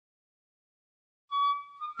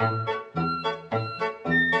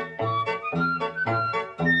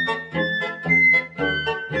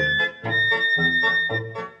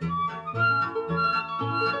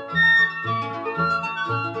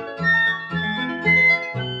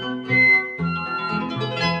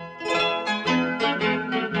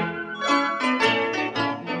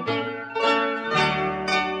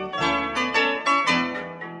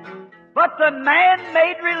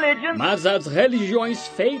Mas as religiões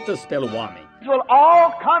feitas pelo homem will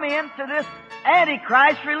all come into this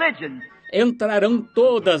Antichrist religion. Entrarão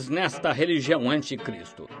todas nesta religião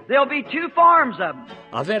anticristo. There'll be two forms of them.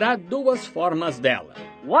 Haverá duas formas dela.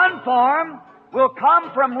 One form will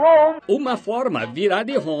come from Rome, uma forma virá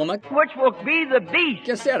de Roma, which will be the beast.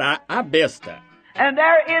 Que será a besta. And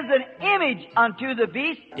there is an image unto the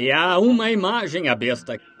beast, e há uma imagem à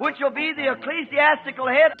besta, which will be the ecclesiastical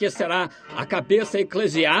head, que será a cabeça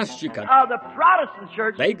eclesiástica of the Protestant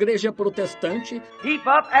church, da igreja protestante, heap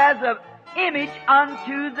up as an image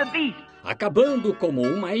unto the beast, acabando como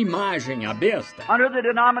uma imagem à besta under the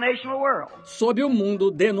denominational world, sob o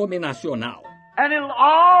mundo denominacional. And it'll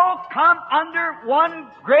all come under one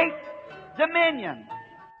great dominion.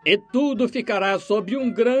 E tudo ficará sob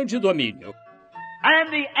um grande domínio.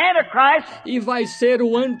 And the Antichrist e vai ser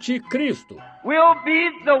o anticristo, will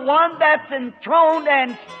be the one that's enthroned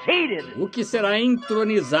and seated. O que será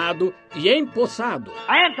entronizado e empossado.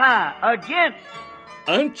 Against.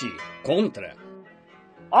 Anti, contra.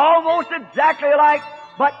 Almost exactly like,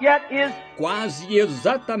 but yet is. Quase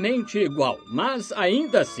exatamente igual, mas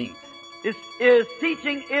ainda assim. His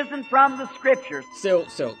teaching isn't from the scriptures.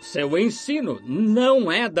 Seu ensino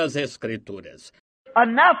não é das escrituras.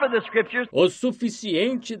 Enough of the scriptures, o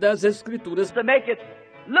suficiente das escrituras to make it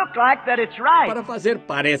look like that it's right, para fazer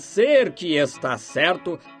parecer que está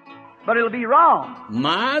certo, but it'll be wrong.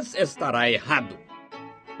 Mas estará errado.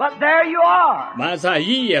 But there you are. Mas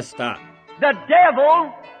aí está. The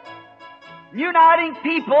devil uniting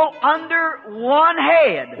people under one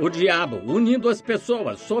head. O diabo unindo as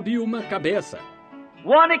pessoas sob uma cabeça.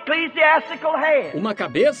 One ecclesiastical head. Uma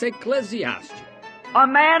cabeça eclesiástica. A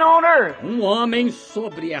man on earth. Um homem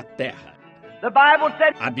sobre a terra. The Bible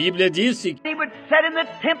said, a Bíblia disse he would sit in the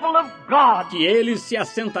temple of God, que ele se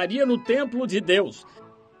assentaria no templo de Deus,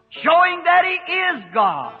 showing that he is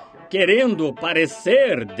God, querendo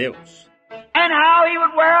parecer Deus. And how he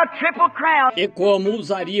would wear a triple crown. E como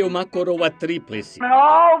usaria uma coroa tríplice. And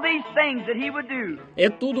all these things that he would do. É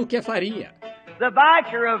tudo o que faria. The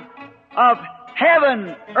vicar of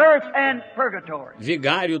heaven, earth and purgatory.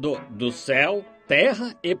 Vigário do céu,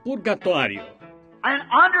 terra e purgatório. And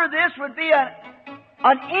under this would be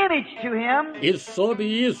an image to him. E sob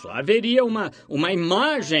isso haveria uma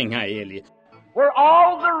imagem a ele. Where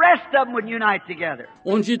all the rest of them would unite together.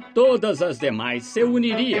 Onde todas as demais se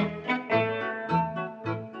uniriam.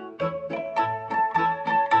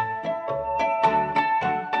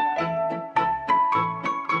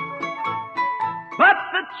 But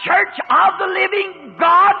the church of the living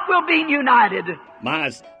God will be united.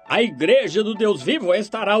 Mas a igreja do Deus vivo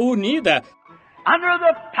estará unida. Under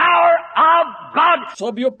the power of God.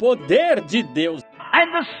 Sob o poder de Deus.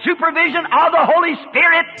 And the supervision of the Holy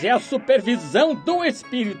Spirit. E a supervisão do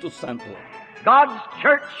Espírito Santo. God's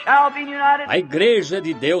church shall be united. A igreja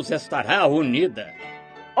de Deus estará unida.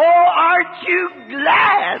 Oh, aren't you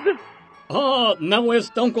glad? Oh, não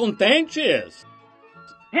estão contentes?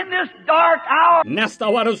 In this dark hour. Nesta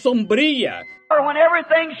hora sombria. When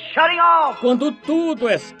everything's shutting off. Quando tudo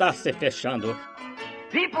está se fechando.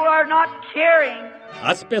 People are not caring.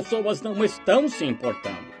 As pessoas não estão se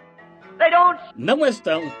importando. They don't não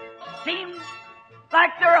estão. Seem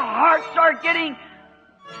like their hearts are getting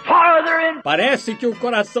farther and parece que o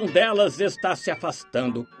coração delas está se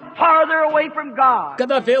afastando. Farther away from God.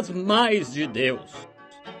 Cada vez mais de Deus.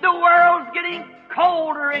 The world's getting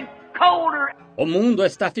colder and colder. O mundo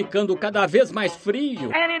está ficando cada vez mais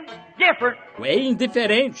frio. And indifferent. É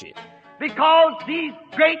indiferente. Because these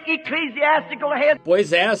great ecclesiastical heads,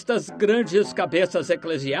 pois estas grandes cabeças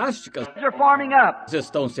eclesiásticas are forming up.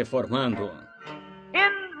 Estão se formando.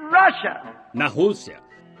 In Russia, na Rússia.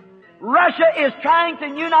 Russia is trying to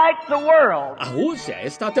unite the world. A Rússia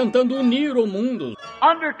está tentando unir o mundo.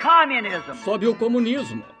 Under communism. Sob o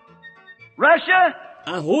comunismo. Russia.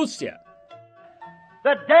 A Rússia.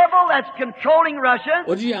 The devil that's controlling Russia.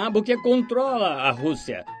 O diabo que controla a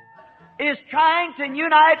Rússia. Is trying to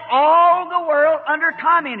unite all the world under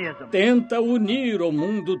communism. Tenta unir o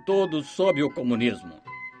mundo todo sob o comunismo.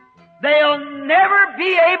 They'll never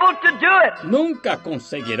be able to do it. Nunca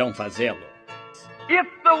conseguirão fazê-lo. If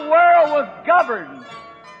the world was governed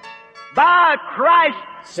by Christ,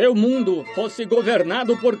 se o mundo fosse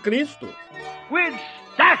governado por Cristo, with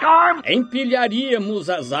stack arms, empilharíamos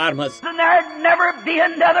as armas and there'd never be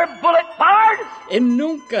another bullet fired. e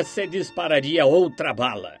nunca se dispararia outra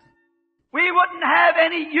bala. We wouldn't have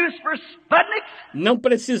any use for Sputniks Não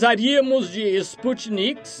precisaríamos de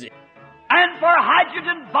Sputniks and for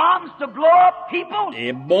hydrogen bombs to blow up people.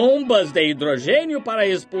 e bombas de hidrogênio para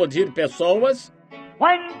explodir pessoas.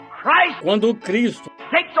 When Christ Quando Cristo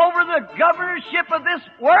takes over the governorship of this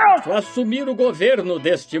world assumir o governo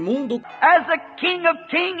deste mundo as the King of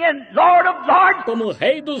Kings and Lord of Lords, como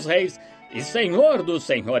Rei dos Reis e Senhor dos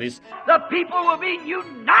Senhores, the people will be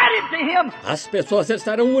united to Him as pessoas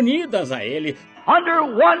estarão unidas a Ele under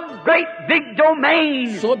one great big domain.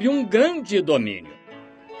 sob um grande domínio.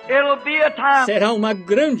 It'll be a time. Será uma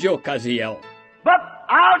grande ocasião. But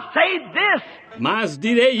I'll say this, Mas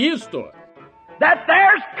direi isto, that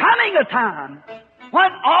there's coming a time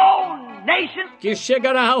when all nations que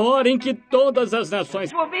chegará a hora em que todas as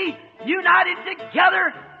nações will be united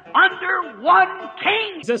together under one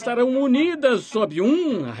king, estarão unidas sob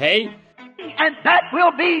um Rei, and that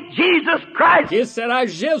will be Jesus Christ, que será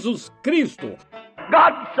Jesus Cristo,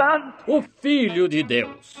 God's Son, o Filho de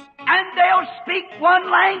Deus. and they'll speak one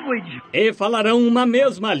language. E falarão uma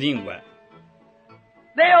mesma língua.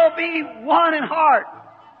 They'll be one in heart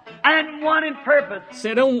and one in purpose.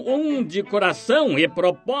 Serão um de coração e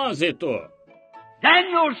propósito.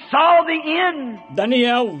 Daniel saw the end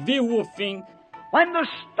Daniel viu o fim when the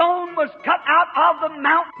stone was cut out of the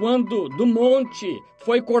mountain quando do monte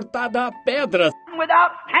foi cortada a pedra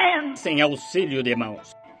without hands, sem auxílio de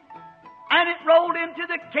mãos and it rolled into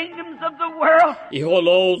the kingdoms of the world e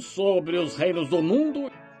rolou sobre os reinos do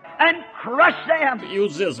mundo and crushed them, e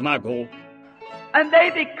os esmagou. and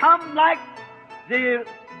they become like the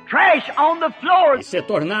trash on the floor, E se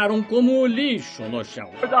tornaram como o lixo no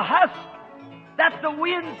chão, or the husk that the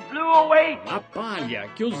winds blew away. a palha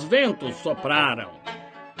que os ventos sopraram.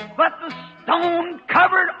 But the stone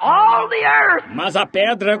covered all the earth. Mas a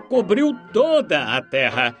pedra cobriu toda a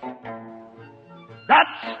terra. That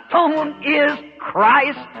stone is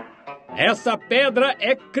Christ. Essa pedra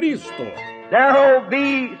é Cristo. There'll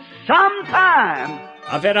be some time.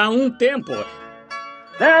 Haverá um tempo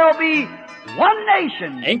There'll be one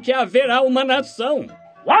nation, em que haverá uma nação,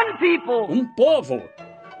 one people, um povo,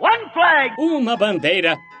 one flag, uma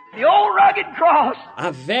bandeira, the old rugged cross.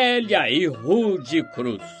 a velha e rude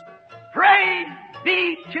cruz. Praise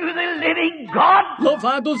be to the living God.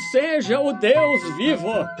 Louvado seja o Deus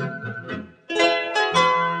vivo!